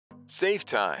Save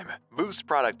time, boost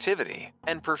productivity,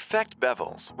 and perfect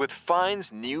bevels with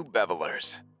FEIN's new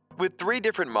bevelers. With 3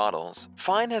 different models,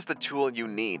 FEIN has the tool you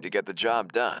need to get the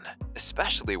job done,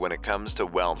 especially when it comes to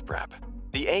weld prep.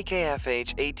 The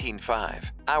AKFH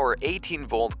 185, our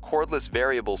 18-volt cordless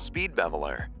variable speed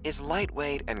beveler, is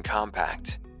lightweight and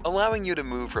compact, allowing you to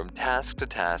move from task to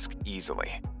task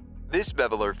easily. This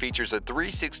beveler features a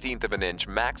 3/16 of an inch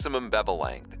maximum bevel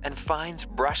length and FEIN's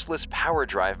brushless power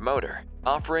drive motor,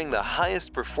 offering the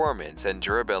highest performance and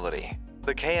durability.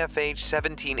 The KFH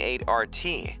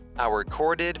 178RT, our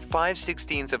corded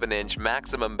 5/16 of an inch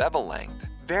maximum bevel length,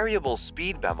 variable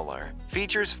speed beveler,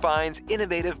 features FEIN's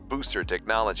innovative booster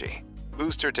technology.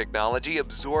 Booster technology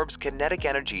absorbs kinetic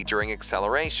energy during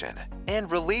acceleration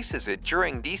and releases it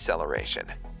during deceleration,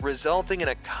 resulting in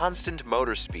a constant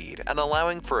motor speed and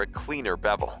allowing for a cleaner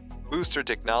bevel. Booster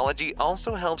technology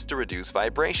also helps to reduce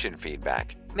vibration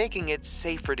feedback, making it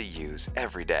safer to use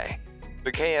every day.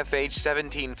 The KFH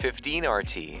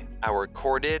 1715RT, our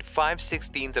corded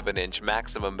 5/16 of an inch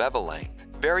maximum bevel length,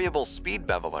 variable speed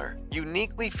beveler,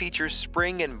 uniquely features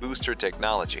spring and booster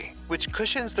technology, which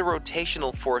cushions the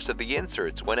rotational force of the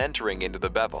inserts when entering into the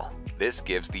bevel. This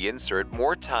gives the insert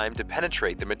more time to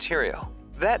penetrate the material.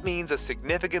 That means a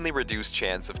significantly reduced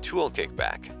chance of tool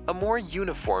kickback, a more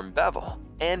uniform bevel,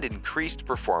 and increased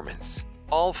performance.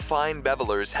 All FEIN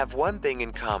bevelers have one thing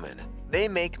in common: they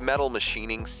make metal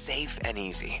machining safe and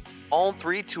easy. All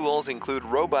 3 tools include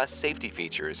robust safety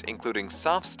features including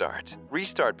soft start,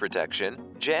 restart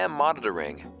protection, jam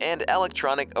monitoring, and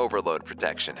electronic overload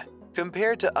protection.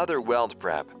 Compared to other weld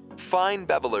prep, FEIN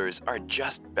bevelers are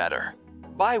just better.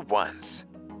 Buy once,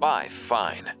 buy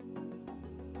FEIN.